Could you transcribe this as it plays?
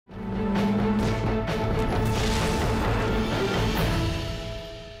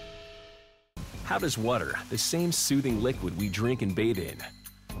How does water, the same soothing liquid we drink and bathe in,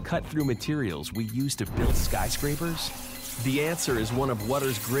 cut through materials we use to build skyscrapers? The answer is one of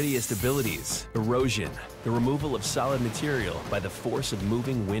water's grittiest abilities, erosion, the removal of solid material by the force of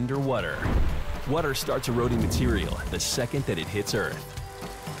moving wind or water. Water starts eroding material the second that it hits Earth.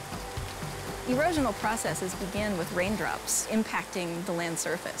 Erosional processes begin with raindrops impacting the land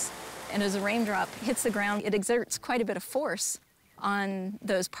surface. And as a raindrop hits the ground, it exerts quite a bit of force on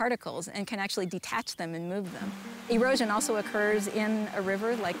those particles and can actually detach them and move them. Erosion also occurs in a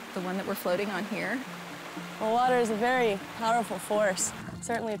river like the one that we're floating on here. Well, water is a very powerful force,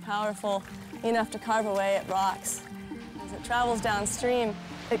 certainly powerful enough to carve away at rocks. As it travels downstream,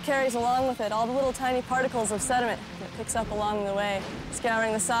 it carries along with it all the little tiny particles of sediment that it picks up along the way,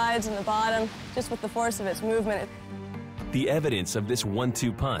 scouring the sides and the bottom just with the force of its movement. The evidence of this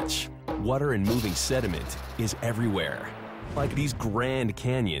one-two punch, water and moving sediment, is everywhere. Like these grand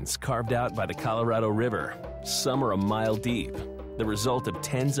canyons carved out by the Colorado River. Some are a mile deep, the result of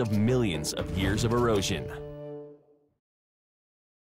tens of millions of years of erosion.